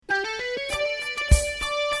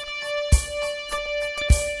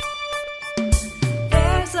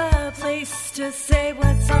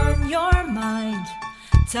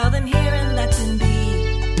Tell them here and let them be.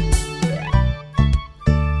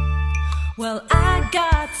 Well, I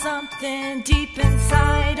got something deep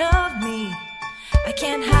inside of me. I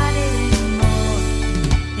can't hide it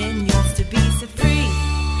anymore. It needs to be set free.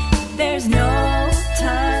 There's no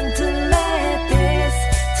time to let this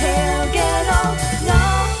tale get old.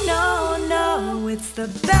 No, no, no. It's the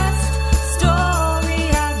best story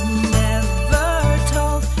I've never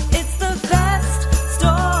told. It's the best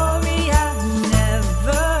story I've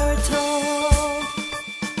never told.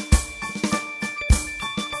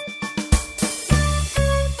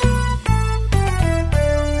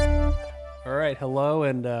 All right, hello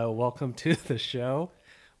and welcome to the show.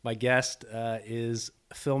 My guest is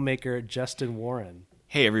filmmaker Justin Warren.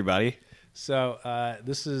 Hey, everybody. So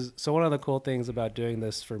one of the cool things about doing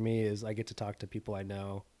this for me is I get to talk to people I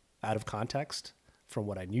know out of context from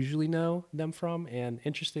what I usually know them from. And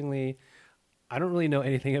interestingly, I don't really know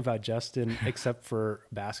anything about Justin except for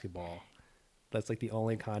basketball. That's like the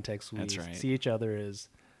only context we see each other is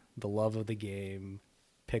the love of the game,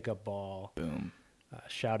 pickup ball. Boom.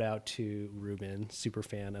 Shout out to Ruben, super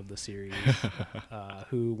fan of the series,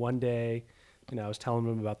 who one day, I was telling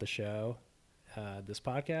him about the show, this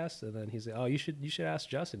podcast, and then he's like, "Oh, you should ask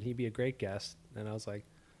Justin. He'd be a great guest." And I was like,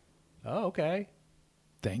 "Oh, okay."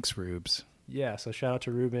 Thanks, Rubes. Yeah. So shout out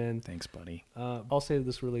to Ruben. Thanks, buddy. I'll say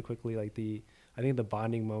this really quickly. I think the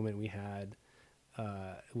bonding moment we had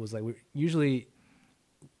was like usually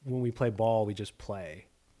when we play ball, we just play.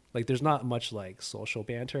 Like there's not much like social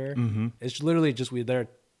banter. Mm-hmm. It's literally just we're there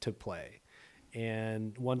to play.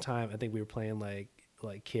 And one time I think we were playing like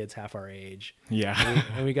kids half our age. Yeah.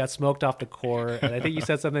 And we got smoked off the court. And I think you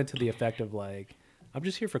said something to the effect of like, "I'm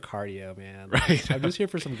just here for cardio, man. Right. I'm just here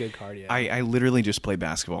for some good cardio." I literally just play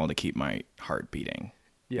basketball to keep my heart beating.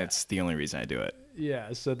 Yeah. That's the only reason I do it.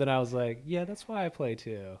 Yeah. So then I was like, yeah, that's why I play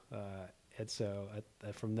too. And so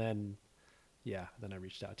from then, then I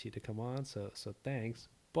reached out to you to come on. So thanks.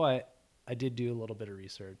 But I did do a little bit of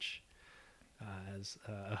research, as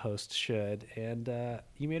a host should, and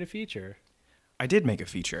you made a feature. I did make a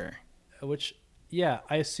feature. Which,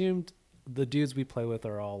 I assumed the dudes we play with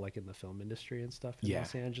are all like in the film industry and stuff in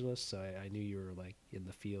Los Angeles, so I knew you were like in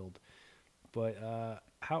the field. But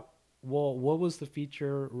what was the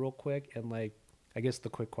feature real quick? And like, I guess the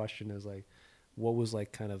quick question is like, what was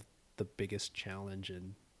like kind of the biggest challenge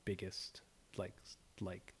and biggest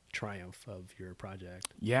like triumph of your project?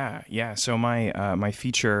 Yeah. So my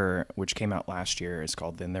feature, which came out last year, is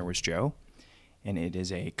called Then There Was Joe. And it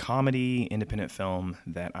is a comedy independent film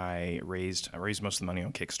that I raised most of the money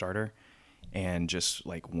on Kickstarter and just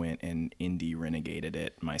like went and indie renegated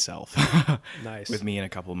it myself. Nice. With me and a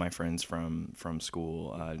couple of my friends from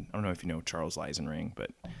school. I don't know if you know Charles Leisenring,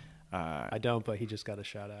 but I don't, but he just got a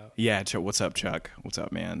shout out. Yeah, what's up, Chuck? What's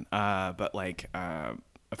up, man? But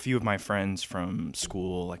a few of my friends from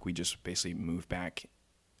school, like we just basically moved back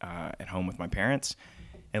at home with my parents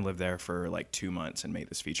and lived there for like 2 months and made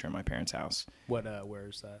this feature in my parents' house. Where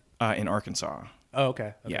is that? In Arkansas. Oh,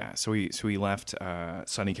 okay. Yeah, so we left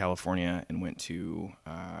sunny California and went to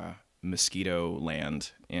Mosquito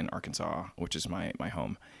Land in Arkansas, which is my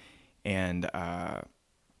home. And I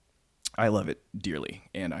love it dearly,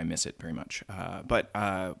 and I miss it very much. But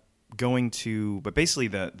basically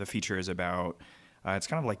the feature is about, it's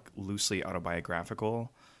kind of like loosely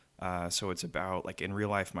autobiographical. So it's about like in real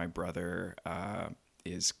life, my brother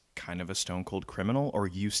is kind of a stone cold criminal, or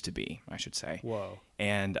used to be, I should say. Whoa.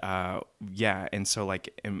 And and so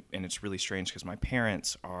like, and it's really strange because my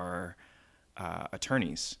parents are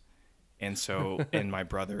attorneys. And so, and my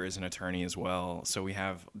brother is an attorney as well. So we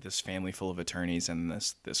have this family full of attorneys and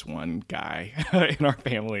this one guy in our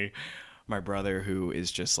family, my brother, who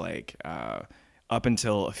is just like, up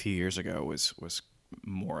until a few years ago was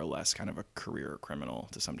more or less kind of a career criminal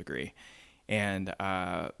to some degree. And,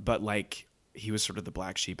 but like, he was sort of the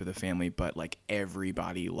black sheep of the family, but like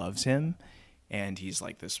everybody loves him. And he's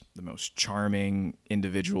like the most charming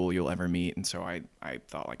individual you'll ever meet. And so I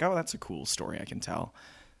thought like, oh, that's a cool story I can tell.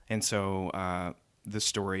 And so this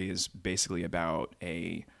story is basically about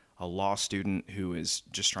a law student who is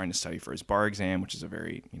just trying to study for his bar exam, which is a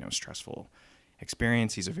very, stressful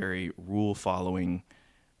experience. He's a very rule-following,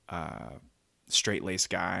 straight-laced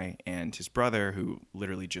guy. And his brother, who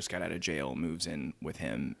literally just got out of jail, moves in with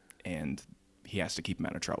him, and he has to keep him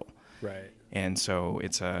out of trouble. Right. And so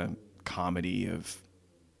it's a comedy of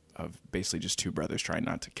basically just two brothers trying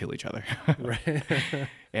not to kill each other. Right.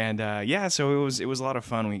 And so it was a lot of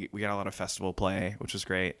fun. We got a lot of festival play, which was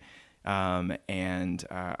great. And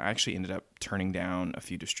I actually ended up turning down a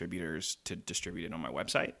few distributors to distribute it on my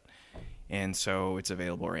website. And so it's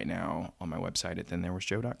available right now on my website at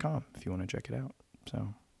thenthereWasJoe.com if you want to check it out.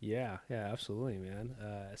 So Yeah, absolutely, man.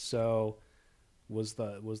 So was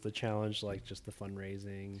the challenge like just the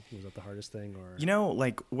fundraising? Was that the hardest thing, or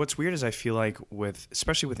Like what's weird is I feel like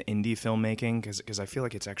especially with indie filmmaking, because I feel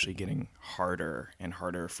like it's actually getting harder and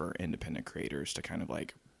harder for independent creators to kind of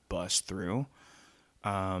like bust through.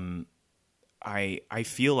 I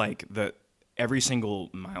feel like every single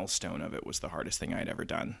milestone of it was the hardest thing I'd ever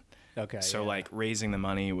done. Okay. So like raising the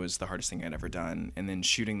money was the hardest thing I'd ever done, and then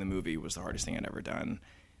shooting the movie was the hardest thing I'd ever done.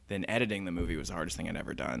 Then editing the movie was the hardest thing I'd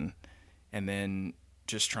ever done. And then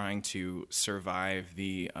just trying to survive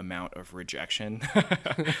the amount of rejection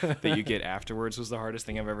that you get afterwards was the hardest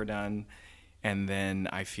thing I've ever done. And then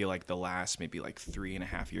I feel like the last maybe like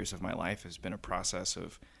 3.5 years of my life has been a process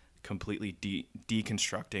of completely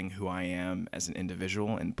deconstructing who I am as an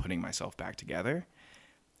individual and putting myself back together.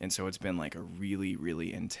 And so it's been like a really,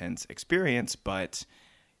 really intense experience, but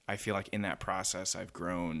I feel like in that process I've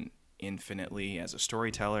grown infinitely as a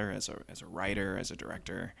storyteller, as a writer, as a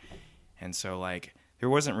director. And so like there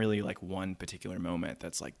wasn't really like one particular moment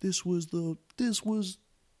that's like that was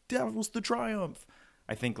the triumph.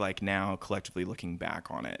 I think like now collectively looking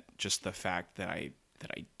back on it, just the fact that I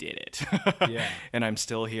did it. Yeah. And I'm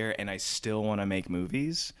still here and I still want to make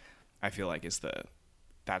movies, I feel like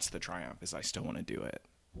that's the triumph, is I still want to do it.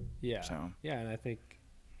 Yeah. So yeah, and I think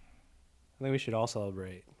we should all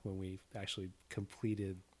celebrate when we actually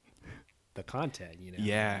completed the content,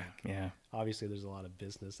 Yeah, like, yeah. Obviously there's a lot of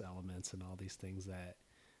business elements and all these things that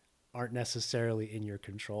aren't necessarily in your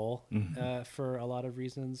control for a lot of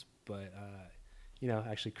reasons, but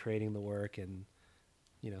actually creating the work and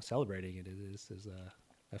celebrating it is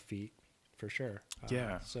a feat for sure.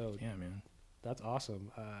 So yeah, man, that's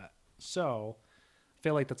awesome. So I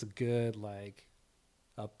feel like that's a good like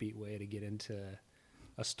upbeat way to get into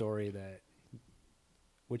a story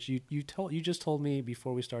which you just told me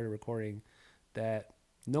before we started recording that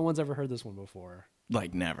no one's ever heard this one before.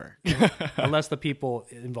 Like never. Unless the people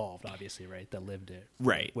involved, obviously, right, that lived it.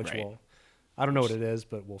 Right. Which right. I don't know what it is,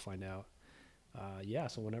 but we'll find out.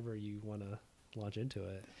 So whenever you want to launch into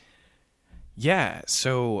it. Yeah.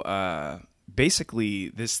 So basically,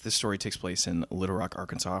 this story takes place in Little Rock,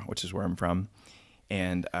 Arkansas, which is where I'm from,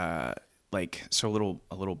 and a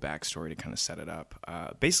little backstory to kind of set it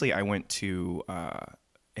up. Basically, I went to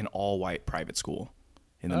an all-white private school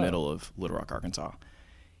in the middle of Little Rock, Arkansas.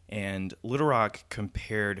 And Little Rock,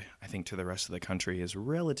 compared, I think, to the rest of the country, is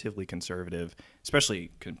relatively conservative,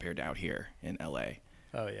 especially compared to out here in LA.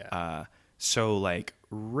 Oh, yeah. So, like,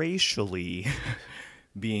 racially,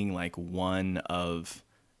 being, like, one of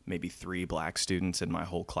maybe 3 black students in my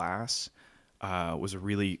whole class was a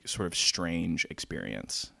really sort of strange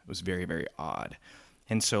experience. It was very, very odd.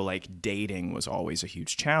 And so, like, dating was always a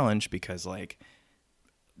huge challenge because, like,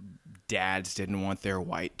 dads didn't want their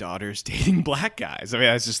white daughters dating black guys. I mean,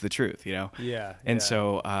 that's just the truth, Yeah. And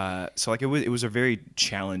so like it was a very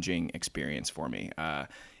challenging experience for me.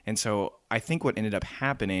 And so I think what ended up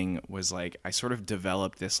happening was like I sort of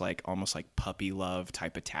developed this like almost like puppy love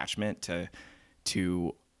type attachment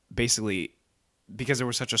to basically, because there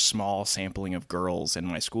was such a small sampling of girls in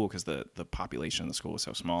my school because the population of the school was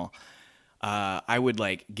so small. I would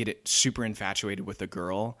like get it super infatuated with a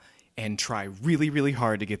girl and try really, really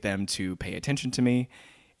hard to get them to pay attention to me.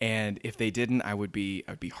 And if they didn't, I'd be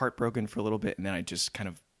heartbroken for a little bit, and then I'd just kind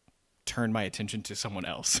of turn my attention to someone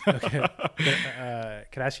else. Okay.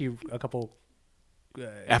 Can I ask you a couple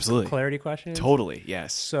absolutely clarity questions? Totally,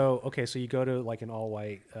 yes. So you go to like an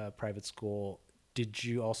all-white private school. Did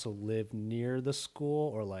you also live near the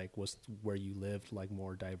school, or like was where you lived like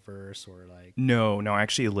more diverse, or like? No, I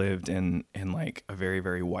actually lived in like a very,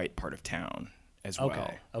 very white part of town as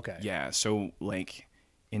well. Okay. Yeah. So like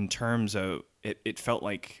in terms of it felt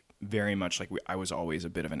like very much like I was always a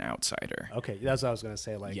bit of an outsider. Okay. That's what I was going to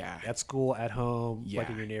say. Like at school, at home, like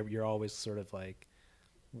in your neighborhood, you're always sort of like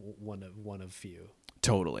one of few.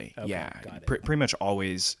 Totally. Okay, yeah. got it. Pretty much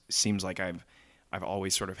always seems like I've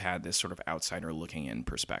always sort of had this sort of outsider looking in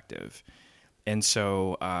perspective. And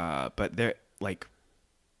so, but there like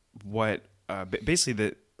what,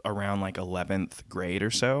 basically around like 11th grade or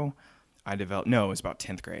so, it was about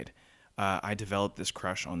 10th grade. I developed this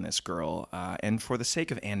crush on this girl, and for the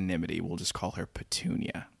sake of anonymity, we'll just call her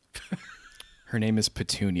Petunia. Her name is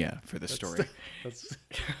Petunia for the story. That's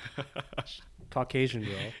Caucasian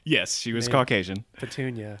girl. Yes, she was Caucasian.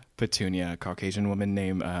 Petunia, Caucasian woman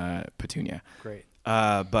named Petunia. Great.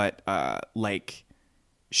 But like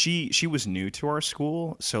she was new to our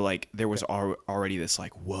school, so like there was already this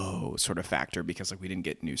like whoa sort of factor because like we didn't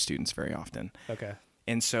get new students very often. Okay.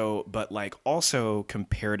 And so, but like also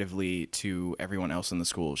comparatively to everyone else in the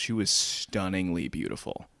school, she was stunningly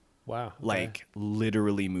beautiful. Wow. Okay. Like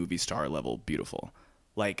literally movie star level beautiful.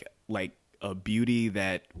 Like a beauty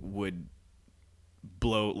that would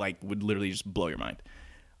literally just blow your mind.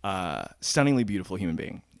 Stunningly beautiful human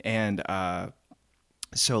being. And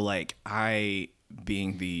so like I,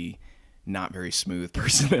 being the not very smooth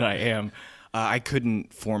person that I am, I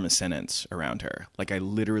couldn't form a sentence around her. Like I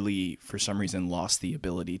literally, for some reason, lost the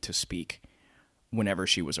ability to speak whenever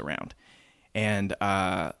she was around. And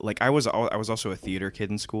like I was also a theater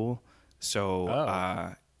kid in school,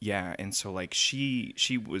 so yeah, and so like she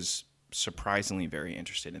was surprisingly very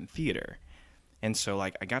interested in theater, and so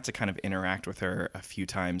like I got to kind of interact with her a few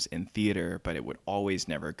times in theater, but it would always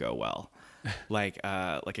never go well. Like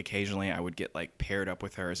occasionally I would get like paired up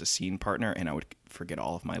with her as a scene partner, and I would forget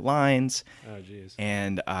all of my lines. Oh, geez.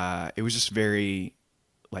 And it was just very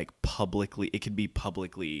like it could be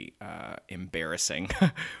publicly embarrassing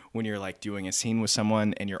when you're like doing a scene with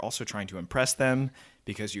someone and you're also trying to impress them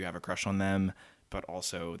because you have a crush on them, but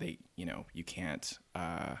also you can't,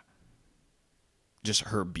 just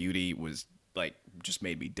her beauty was like, just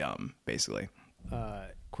made me dumb basically.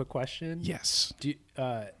 Quick question. Yes.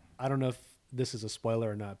 I don't know if this is a spoiler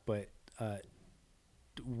or not, but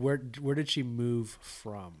where did she move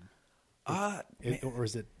from? Or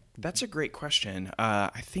is it? That's a great question.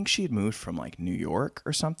 I think she had moved from like New York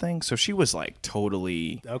or something. So she was like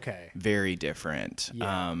totally very different.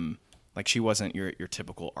 Yeah. Like she wasn't your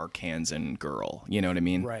typical Arkansan girl. You know what I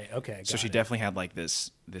mean? Right. Okay. So she definitely had like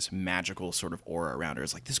this magical sort of aura around her.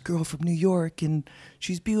 It's like this girl from New York, and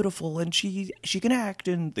she's beautiful, and she can act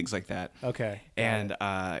and things like that. Okay. And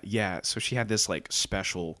yeah, so she had this like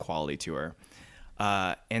special quality to her.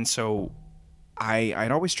 And so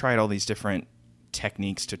I'd always tried all these different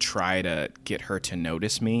techniques to try to get her to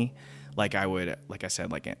notice me. Like I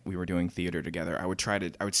said, like we were doing theater together, I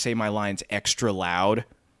would say my lines extra loud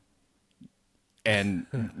and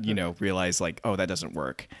realize like, oh, that doesn't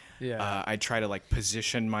work. Yeah. I'd try to like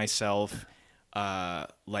position myself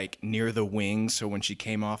like near the wings, so when she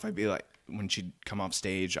came off, I'd be like, when she'd come off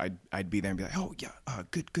stage, I'd be there and be like, oh yeah,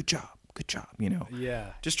 good job, Yeah.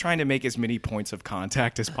 Just trying to make as many points of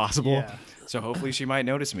contact as possible. Yeah. So hopefully she might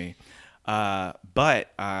notice me.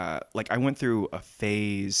 But like I went through a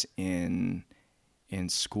phase in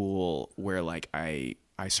school where like I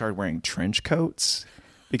started wearing trench coats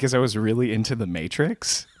because I was really into The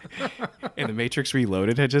Matrix, and The Matrix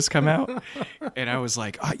Reloaded had just come out, and I was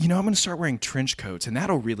like, I'm going to start wearing trench coats, and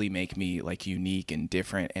that'll really make me like unique and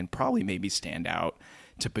different, and probably maybe stand out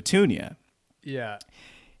to Petunia. Yeah.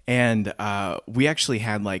 And we actually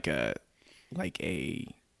had like a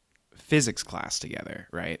physics class together,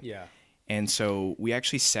 right? Yeah. And so we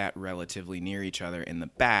actually sat relatively near each other in the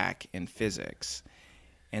back in physics.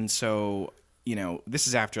 And so, this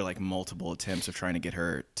is after like multiple attempts of trying to get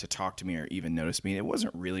her to talk to me or even notice me. It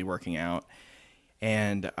wasn't really working out.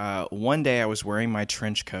 And one day I was wearing my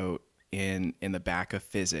trench coat in the back of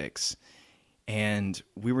physics, and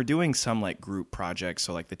we were doing some like group projects.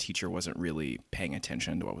 So like the teacher wasn't really paying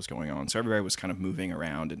attention to what was going on. So everybody was kind of moving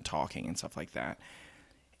around and talking and stuff like that.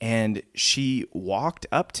 And she walked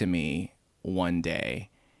up to me one day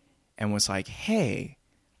and was like, hey,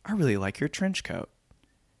 I really like your trench coat.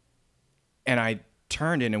 And I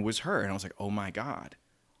turned and it was her. And I was like, oh my God.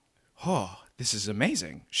 Oh, this is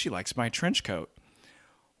amazing. She likes my trench coat.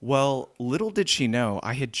 Well, little did she know,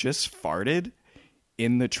 I had just farted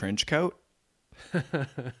in the trench coat.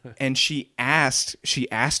 And she asked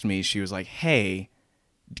me, she was like, hey,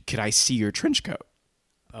 could I see your trench coat?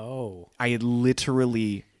 Oh. I had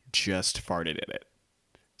literally just farted in it.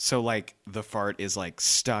 So like the fart is like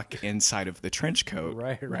stuck inside of the trench coat.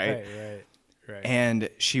 Right. And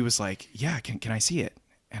she was like, yeah, can I see it?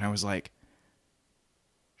 And I was like,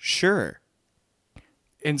 sure.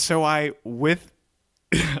 And so I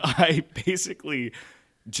basically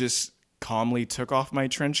just calmly took off my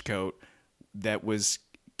trench coat that was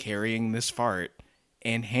carrying this fart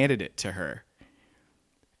and handed it to her.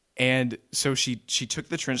 And so she took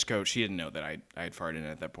the trench coat. She didn't know that I had farted in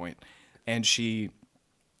it at that point. And she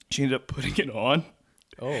ended up putting it on.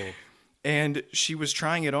 Oh. And she was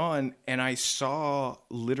trying it on, and I saw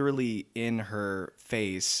literally in her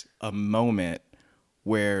face a moment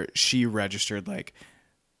where she registered like,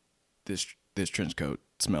 this trench coat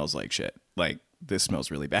smells like shit. Like, this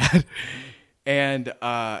smells really bad. And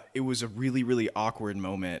it was a really, really awkward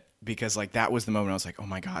moment because like that was the moment I was like, oh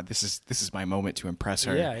my God, this is my moment to impress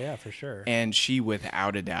her. Yeah, for sure. And she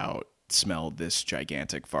without a doubt smelled this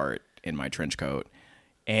gigantic fart in my trench coat.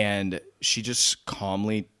 And she just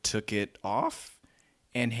calmly took it off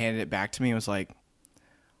and handed it back to me and was like,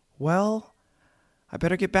 well, I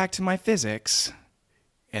better get back to my physics,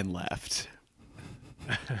 and left.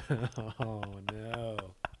 Oh no.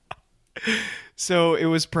 So it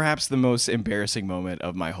was perhaps the most embarrassing moment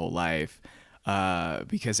of my whole life,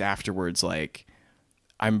 because afterwards, like,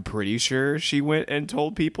 I'm pretty sure she went and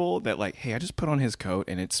told people that, like, hey, I just put on his coat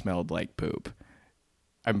and it smelled like poop.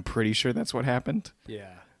 I'm pretty sure that's what happened.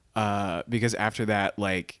 Yeah. Because after that,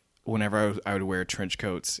 like, whenever I would wear trench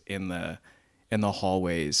coats in the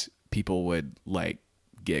hallways, people would, like,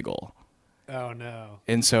 giggle. Oh no.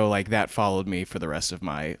 And so, like, that followed me for the rest of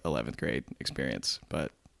my 11th grade experience.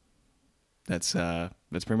 But that's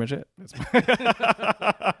pretty much it.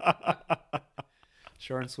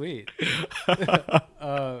 Short and sweet.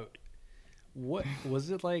 What was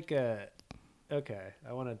it like? Okay,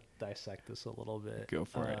 I want to dissect this a little bit. Go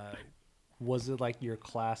for it. Was it like your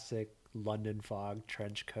classic London fog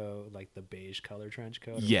trench coat, like the beige color trench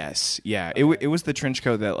coat? Yes. Yeah. Okay. It was the trench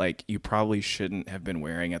coat that, like, you probably shouldn't have been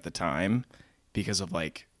wearing at the time because of,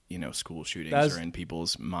 like, you know, school shootings or in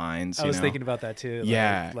people's minds. I was thinking about that too.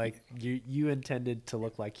 Yeah. Like you intended to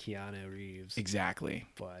look like Keanu Reeves. Exactly.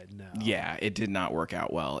 But no. Yeah, it did not work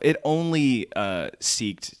out well. It only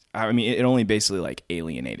it only basically, like,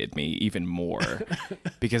 alienated me even more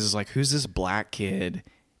because it's like, who's this black kid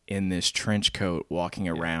in this trench coat walking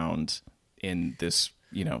around in this,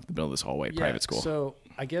 you know, the middle of this hallway private school? So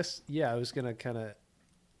I guess, I was going to kind of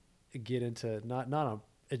get into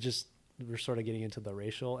we're sort of getting into the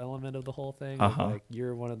racial element of the whole thing. Uh-huh. Like,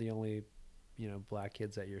 you're one of the only, you know, black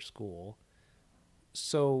kids at your school.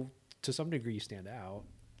 So to some degree you stand out.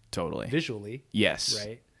 Totally. Visually. Yes.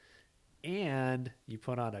 Right. And you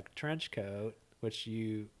put on a trench coat, which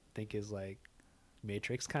you think is like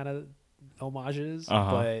Matrix kind of homages,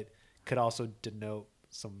 but could also denote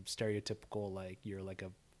some stereotypical, like, you're like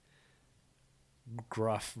a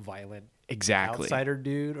gruff, violent outsider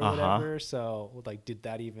dude or whatever. So, like, did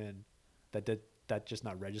that just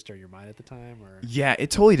not register in your mind at the time? Or Yeah,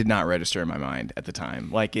 it totally did not register in my mind at the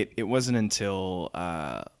time. Like, it wasn't until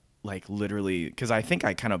like, literally, because I think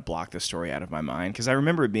I kind of blocked the story out of my mind because I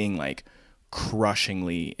remember it being, like,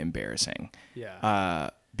 crushingly embarrassing.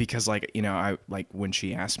 Yeah. Because, like, you know, I, like, when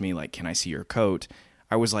she asked me, like, can I see your coat,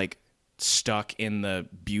 I was, like, stuck in the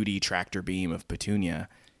beauty tractor beam of Petunia,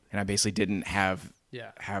 and I basically didn't have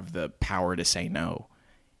the power to say no.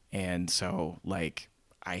 And so, like,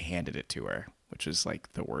 I handed it to her, which is,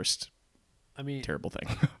 like, the worst, terrible thing.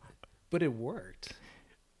 But it worked.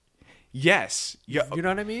 Yes. Yeah. You know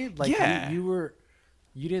what I mean? Like, yeah. you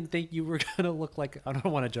didn't think you were going to look like, I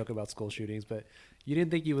don't want to joke about school shootings, but you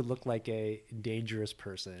didn't think you would look like a dangerous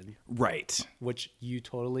person. Right. Which you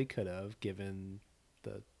totally could have, given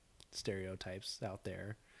the stereotypes out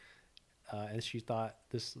there. And she thought,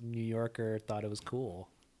 this New Yorker thought it was cool.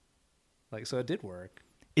 Like, so it did work.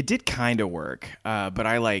 It did kind of work, but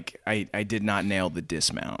I did not nail the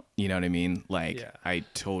dismount. You know what I mean? Like, I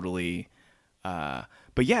totally,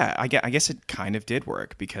 but yeah, I guess it kind of did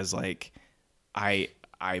work because, like, I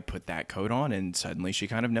put that coat on and suddenly she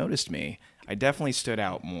kind of noticed me. I definitely stood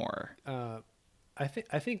out more. I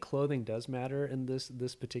think clothing does matter in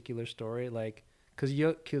this particular story. Like, cause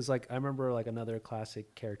like, I remember, like, another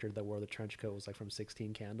classic character that wore the trench coat was, like, from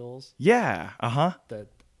 16 Candles. Yeah. I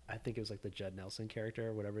think it was, like, the Judd Nelson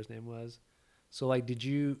character, whatever his name was. So, like, did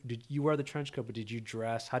you wear the trench coat, but how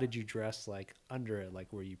did you dress, like, under it?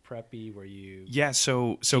 Like, were you preppy? Were you... Yeah,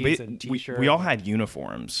 so we all had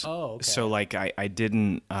uniforms. Oh, okay. So, like, I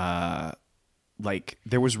didn't, like,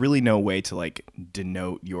 there was really no way to, like,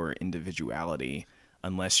 denote your individuality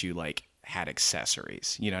unless you, like, had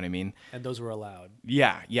accessories. You know what I mean? And those were allowed.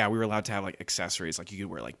 Yeah, we were allowed to have, like, accessories. Like, you could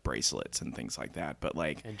wear, like, bracelets and things like that. But,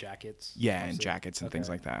 like... And jackets. Yeah, obviously. And jackets and things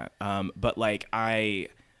like that. But, like, but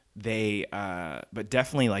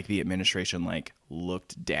definitely, like, the administration, like,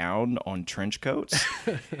 looked down on trench coats,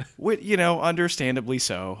 which, you know, understandably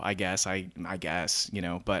so, I guess, you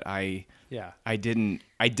know, but I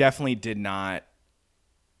definitely didn't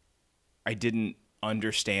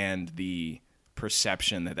understand the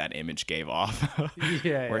perception that image gave off.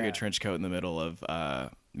 Wearing a trench coat in the middle of,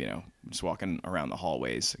 you know, just walking around the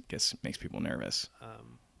hallways, I guess makes people nervous.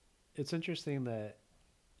 It's interesting that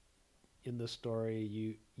in the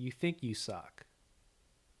story, you think you suck,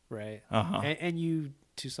 right? And you,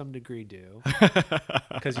 to some degree, do,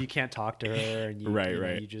 because you can't talk to her, and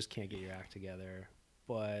you just can't get your act together.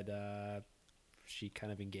 But she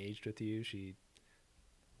kind of engaged with you.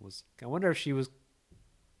 I wonder if she was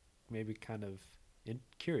maybe kind of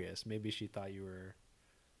curious. Maybe she thought you were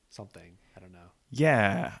something. I don't know.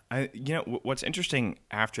 Yeah, you know, what's interesting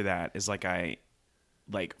after that is, like,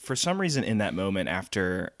 for some reason in that moment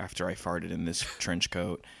after I farted in this trench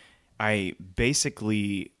coat, I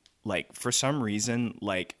basically, like, for some reason,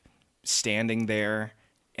 like, standing there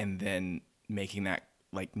and then making that,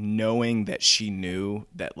 like, knowing that she knew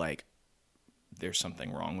that, like, there's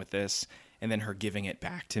something wrong with this, and then her giving it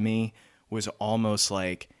back to me was almost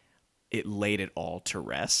like it laid it all to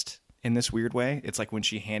rest in this weird way. It's like when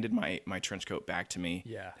she handed my trench coat back to me,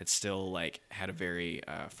 it still, like, had a very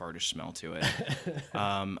fartish smell to it.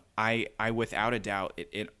 I without a doubt,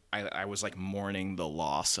 I was, like, mourning the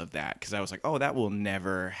loss of that, because I was like, oh, that will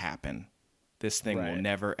never happen. This thing will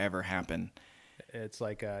never, ever happen. It's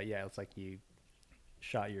like, it's like you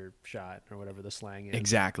shot your shot, or whatever the slang is.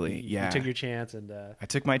 Exactly. You took your chance, and I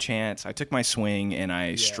took my chance. I took my swing, and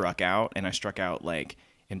I struck out, like,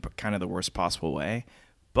 in kind of the worst possible way.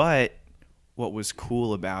 But what was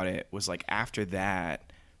cool about it was, like, after that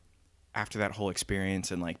whole experience,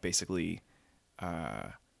 and, like, basically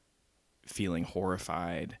feeling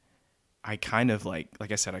horrified, I kind of, like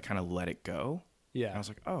I said, I kind of let it go. Yeah. And I was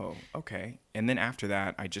like, oh, okay. And then after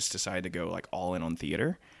that, I just decided to go, like, all in on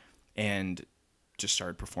theater, and just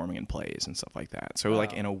started performing in plays and stuff like that. So,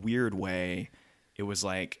 like, in a weird way, it was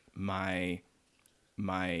like my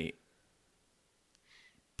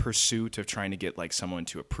pursuit of trying to get, like, someone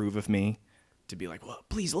to approve of me, to be like, well,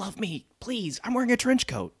 please love me, please, I'm wearing a trench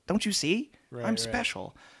coat, don't you see? I'm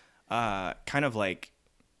special. Kind of, like,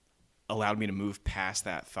 allowed me to move past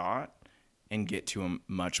that thought and get to a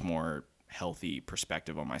much more healthy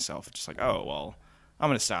perspective on myself. Just like, oh, well, I'm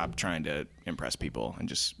going to stop trying to impress people and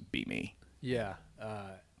just be me. Yeah.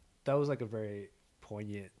 That was, like, a very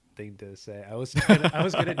poignant thing to say. I was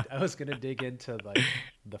gonna dig into, like,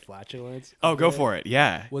 the flatulence. Oh, go for it.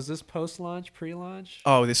 Yeah. Was this post-launch, pre-launch?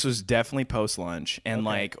 Oh, this was definitely post-launch. And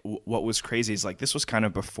like, what was crazy is, like, this was kind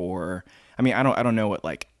of before. I mean, I don't know what,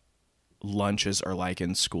 like, lunches are like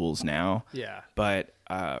in schools now. Yeah. But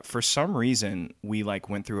for some reason, we, like,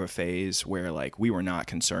 went through a phase where, like, we were not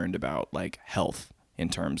concerned about, like, health in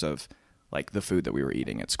terms of, like, the food that we were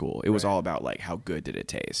eating at school. It was all about, like, how good did it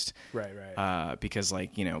taste. Right. Because,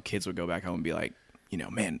 like, you know, kids would go back home and be like, you know,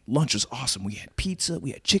 man, lunch was awesome. We had pizza,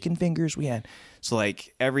 we had chicken fingers, so,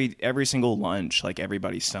 like, every single lunch, like,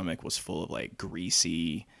 everybody's stomach was full of, like,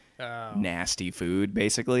 greasy, nasty food,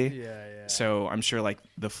 basically. Yeah. So I'm sure, like,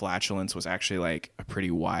 the flatulence was actually, like, a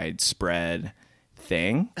pretty widespread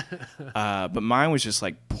thing. But mine was just,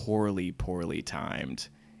 like, poorly timed.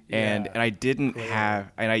 And I didn't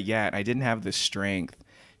have, I didn't have the strength to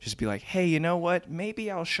just be like, hey, you know what?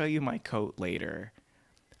 Maybe I'll show you my coat later.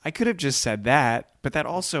 I could have just said that, but that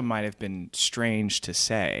also might have been strange to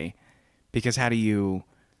say, because how do you?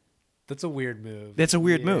 That's a weird move. That's a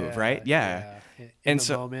weird move, right? Yeah. In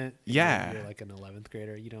the moment, you're like an 11th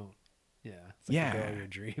grader. You don't. Yeah. It's like the girl of your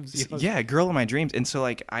dreams. Girl of my dreams. And so,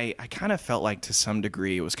 like, I kind of felt like, to some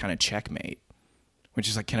degree, it was kind of checkmate, which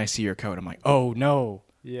is like, can I see your coat? I'm like, oh no.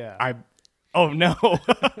 Yeah. Oh no.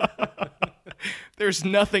 There's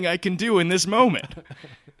nothing I can do in this moment.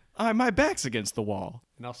 My back's against the wall.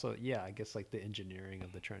 And also, I guess, like, the engineering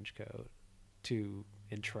of the trench coat to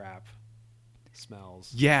entrap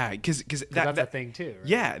smells. Yeah, because that's a thing too, right?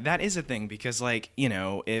 Yeah, that is a thing, because, like, you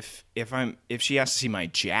know, if she has to see my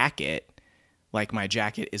jacket, like, my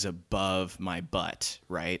jacket is above my butt,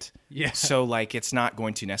 right? Yeah. So, like, it's not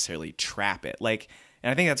going to necessarily trap it. Like,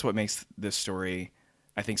 and I think that's what makes this story,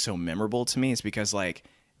 I think, so memorable to me, is because, like,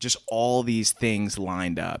 just all these things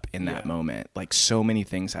lined up in that moment. Like, so many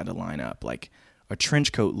things had to line up. Like, a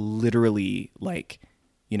trench coat literally, like,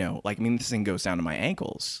 you know, like, I mean, this thing goes down to my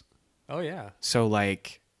ankles. Oh, yeah. So,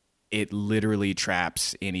 like, it literally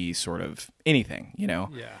traps any sort of anything, you know?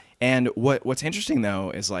 Yeah. And what's interesting, though,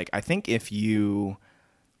 is, like, I think if you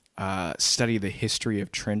study the history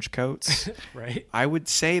of trench coats, right, I would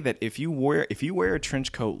say that if you wear a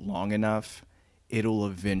trench coat long enough, it'll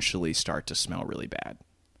eventually start to smell really bad.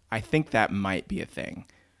 I think that might be a thing,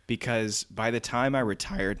 because by the time I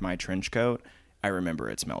retired my trench coat, I remember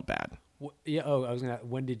it smelled bad. Yeah. Oh, I was gonna.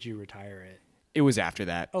 When did you retire it? It was after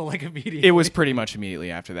that. Oh, like immediately? It was pretty much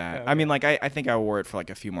immediately after that. Okay. I mean, like, I think I wore it for, like,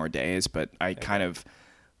 a few more days, but I kind of,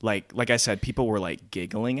 like I said, people were, like,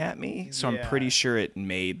 giggling at me, so I'm pretty sure it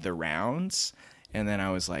made the rounds, and then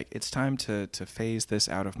I was like, it's time to phase this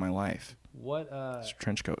out of my life. This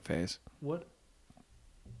trench coat phase. What,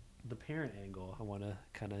 the parent angle, I want to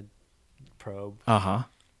kind of probe. Uh-huh.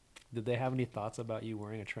 Did they have any thoughts about you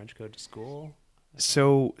wearing a trench coat to school?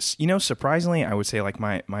 So, you know, surprisingly, I would say, like,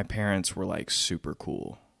 my parents were, like, super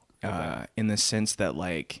cool, in the sense that,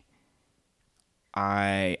 like,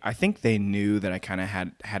 I think they knew that I kind of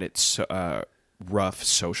had it rough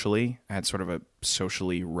socially. I had sort of a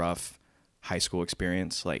socially rough high school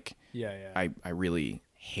experience. Like, I really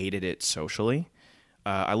hated it socially.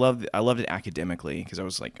 I loved it academically, because I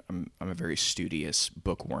was like, I'm a very studious,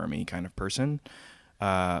 bookwormy kind of person.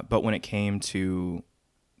 But when it came to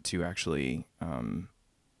actually,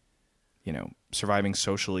 surviving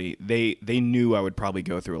socially, they knew I would probably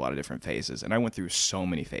go through a lot of different phases. And I went through so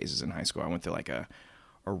many phases in high school. I went through like a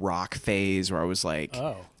rock phase where I was like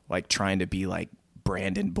trying to be like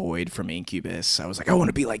Brandon Boyd from Incubus. I was like, I want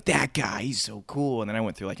to be like that guy. He's so cool. And then I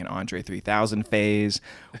went through like an Andre 3000 phase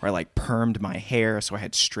where I like permed my hair. So I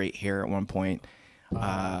had straight hair at one point.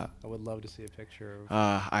 I would love to see a picture of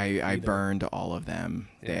I burned all of them.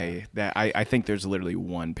 Yeah. I think there's literally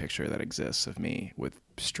one picture that exists of me with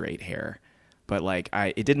straight hair. But like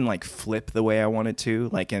it didn't like flip the way I wanted to.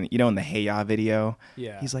 Like in the Hey Ya video,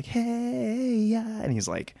 he's like Hey Ya, and he's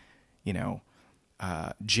like,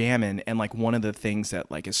 jamming. And like one of the things that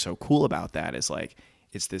like is so cool about that is like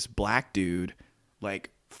it's this black dude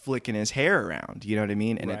like flicking his hair around. You know what I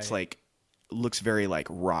mean? And it's like looks very like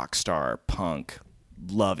rock star punk,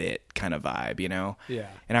 love it kind of vibe. Yeah.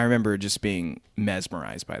 And I remember just being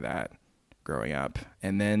mesmerized by that growing up.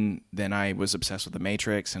 And then I was obsessed with The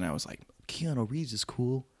Matrix, and I was like, Keanu Reeves is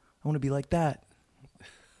cool. I want to be like that.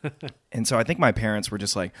 And so I think my parents were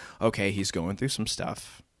just like, okay, he's going through some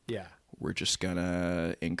stuff. Yeah. We're just going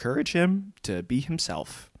to encourage him to be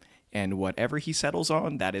himself. And whatever he settles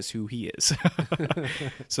on, that is who he is.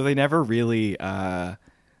 So they never really,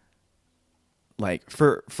 like,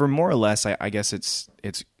 for more or less, I guess it's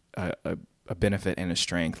a benefit and a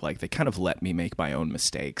strength. Like, they kind of let me make my own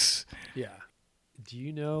mistakes. Yeah. Do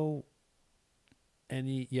you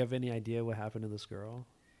have any idea what happened to this girl?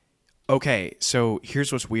 Okay, so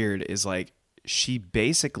here's what's weird is like she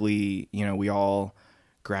basically, we all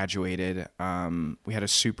graduated. We had a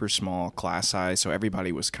super small class size, so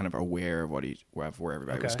everybody was kind of aware of where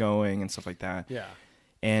everybody was going and stuff like that. Yeah.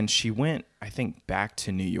 And she went, I think, back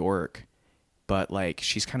to New York, but like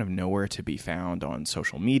she's kind of nowhere to be found on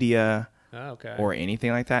social media or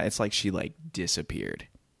anything like that. It's like she like disappeared.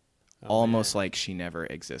 Almost like she never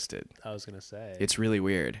existed. I was gonna say it's really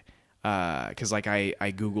weird because like I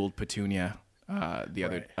googled Petunia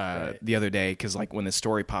the other day because like when the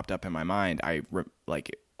story popped up in my mind,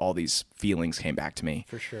 like all these feelings came back to me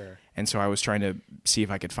for sure. And so I was trying to see if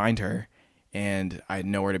I could find her, and I had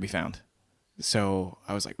nowhere to be found. So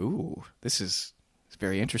I was like, "Ooh, it's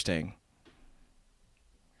very interesting."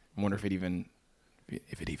 I wonder if it even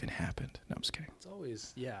happened. No, I'm just kidding. It's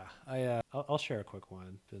always, I'll share a quick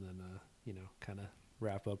one and then, kind of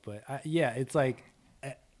wrap up. But it's like,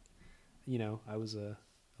 I was a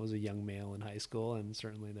young male in high school, and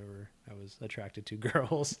certainly I was attracted to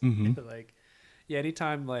girls. Mm-hmm. Like,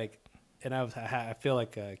 anytime like, and I feel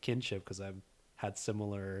like a kinship because I've had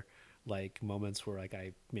similar like moments where like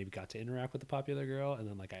I maybe got to interact with a popular girl, and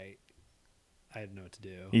then like I didn't know what to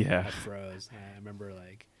do. Yeah. I froze. I remember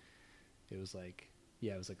like, it was like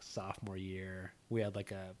sophomore year. We had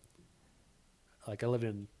I lived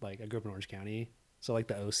in I grew up in Orange County. So like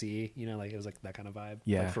the OC, like it was like that kind of vibe.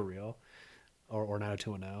 Yeah. Like for real. Or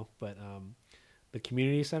 90210. But the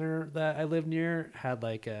community center that I lived near had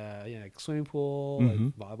like a swimming pool, like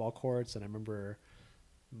volleyball courts. And I remember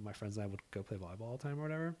my friends and I would go play volleyball all the time or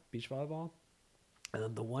whatever, beach volleyball. And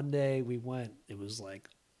then the one day we went, it was like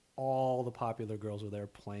all the popular girls were there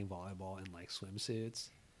playing volleyball in like swimsuits.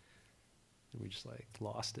 And we just like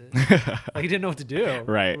lost it. Like, you didn't know what to do.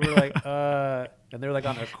 Right. We were like, and they were like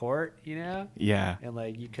on a court, Yeah. And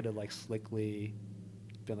like you could have like slickly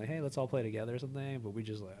been like, hey, let's all play together or something. But we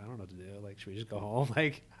just like, I don't know what to do. Like, should we just go home?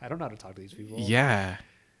 Like, I don't know how to talk to these people. Yeah.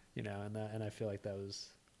 And I feel like that was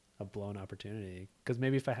a blown opportunity. Because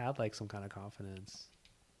maybe if I had like some kind of confidence,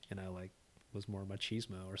 like was more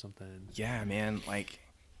machismo or something. Yeah, man. Like,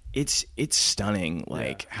 it's stunning.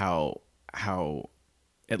 Like how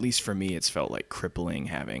at least for me, it's felt like crippling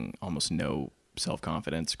having almost no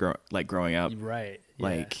self-confidence growing up. Right. Yeah.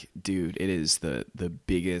 Like, dude, it is the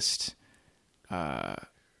biggest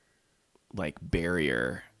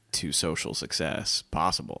barrier to social success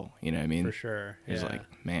possible. You know what I mean? For sure. It's like,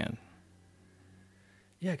 man.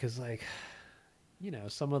 Yeah, because like,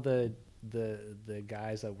 some of the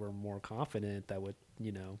guys that were more confident that would,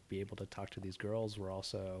 be able to talk to these girls were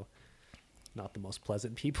also not the most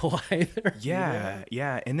pleasant people either. Yeah,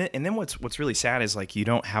 yeah. And then what's really sad is like you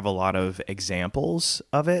don't have a lot of examples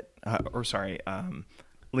of it. At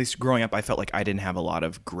least growing up, I felt like I didn't have a lot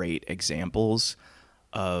of great examples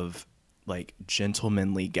of like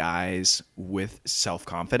gentlemanly guys with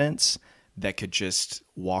self-confidence that could just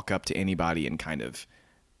walk up to anybody and kind of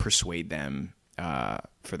persuade them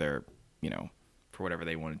for their, for whatever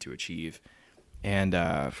they wanted to achieve. And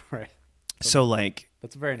right. So like,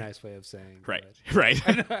 that's a very nice way of saying. Right. Right.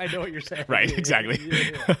 I know what you're saying. Right. Exactly.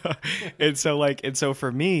 Yeah. And so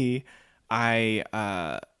for me, I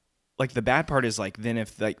like the bad part is like then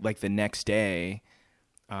if like the next day,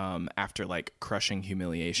 after like crushing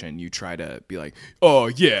humiliation, you try to be like, oh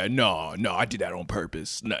yeah, no, I did that on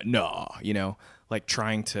purpose, no, you know, like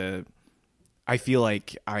trying to. I feel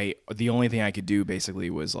like the only thing I could do basically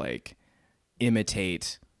was like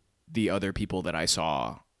imitate the other people that I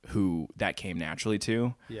saw who that came naturally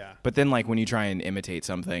to. Yeah. But then like when you try and imitate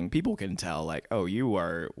something, people can tell like, oh, you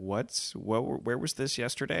are where was this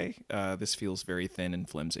yesterday? This feels very thin and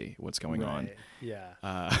flimsy. What's going on?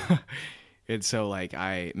 Yeah. And so like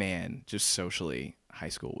just socially, high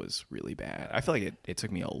school was really bad. I feel like it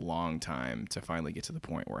took me a long time to finally get to the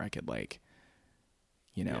point where I could like,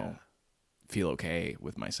 you know, feel okay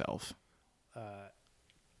with myself.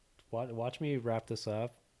 Watch me wrap this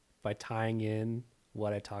up by tying in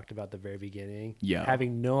what I talked about at the very beginning. Yeah.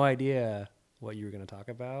 Having no idea what you were going to talk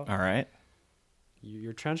about. All right.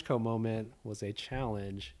 Your trench coat moment was a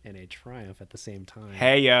challenge and a triumph at the same time.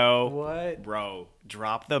 Hey, yo. What? Bro,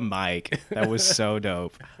 drop the mic. That was so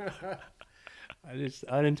dope. It's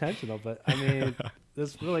unintentional, but I mean,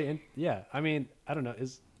 this really, I mean, I don't know.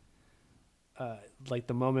 Is like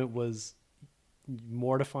the moment was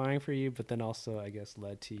mortifying for you, but then also, I guess,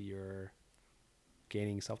 led to your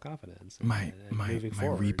gaining self-confidence and moving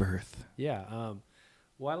forward. Rebirth. Yeah.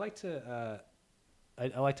 Well, I like to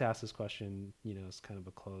I like to ask this question, you know, as kind of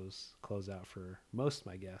a close out for most of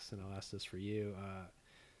my guests, and I'll ask this for you.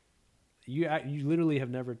 You literally have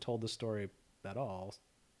never told the story at all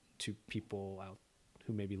to people out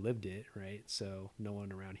who maybe lived it, right? So no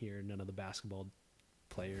one around here, none of the basketball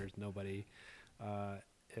players, nobody.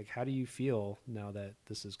 Like, how do you feel now that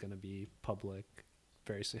this is going to be public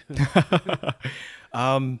very soon?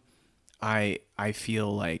 I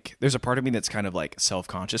feel like there's a part of me that's kind of like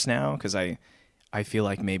self-conscious now because I feel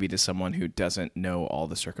like maybe to someone who doesn't know all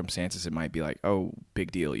the circumstances, it might be like, oh,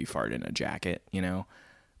 big deal, you farted in a jacket, you know?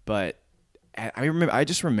 But I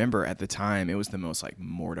just remember at the time it was the most like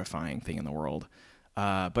mortifying thing in the world.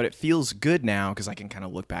 But it feels good now because I can kind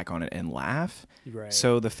of look back on it and laugh. Right.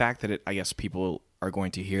 So the fact that I guess people are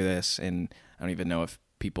going to hear this, and I don't even know if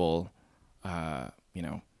people, you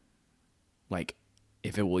know, like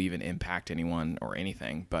if it will even impact anyone or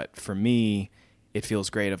anything. But for me, it feels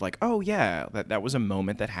great of like, oh yeah, that was a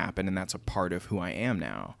moment that happened, and that's a part of who I am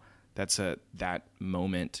now. That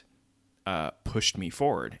moment pushed me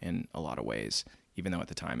forward in a lot of ways, even though at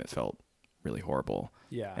the time it felt really horrible.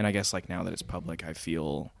 Yeah. And I guess like now that it's public, I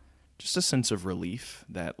feel just a sense of relief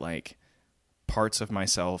that like parts of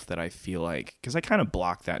myself that I feel like, because I kind of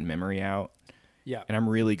block that memory out. Yeah. And I'm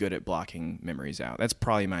really good at blocking memories out. That's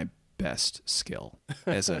probably my best skill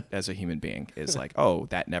as a human being is like, oh,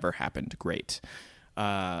 that never happened. Great.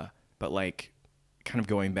 But like kind of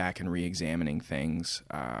going back and re-examining things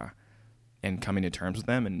and coming to terms with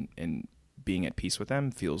them and being at peace with them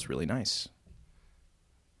feels really nice.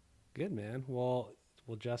 Good, man. Well,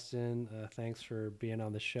 Justin, thanks for being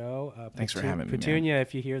on the show. Thanks for having me, Petunia,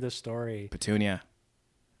 if you hear this story, Petunia,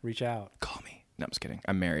 reach out. Call me. No, I'm just kidding.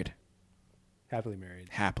 I'm married. Happily married.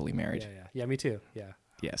 Happily married. Yeah, me too. Yeah.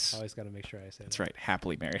 Yes. Always got to make sure I say That's that. right.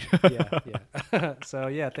 Happily married. Yeah. So,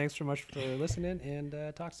 yeah, thanks so much for listening,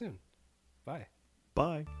 and talk soon. Bye.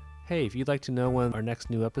 Bye. Hey, if you'd like to know when our next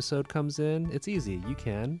new episode comes in, it's easy. You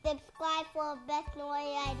can subscribe for best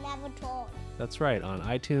story I never told. That's right, on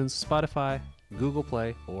iTunes, Spotify, Google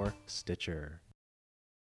Play, or Stitcher.